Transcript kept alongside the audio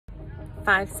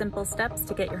5 simple steps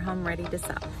to get your home ready to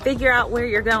sell. Figure out where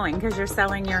you're going because you're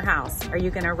selling your house. Are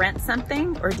you gonna rent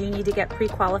something or do you need to get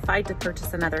pre-qualified to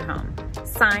purchase another home?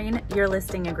 Sign your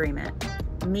listing agreement.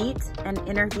 Meet and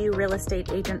interview real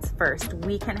estate agents first.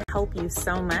 We can help you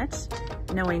so much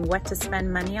knowing what to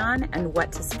spend money on and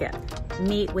what to skip.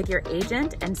 Meet with your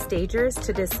agent and stagers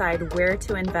to decide where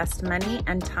to invest money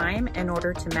and time in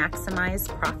order to maximize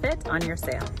profit on your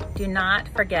sale. Do not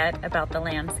forget about the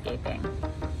landscaping.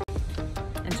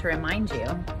 And to remind you,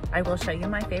 I will show you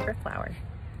my favorite flower.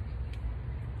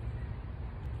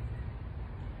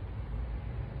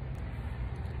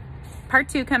 Part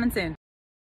 2 coming soon.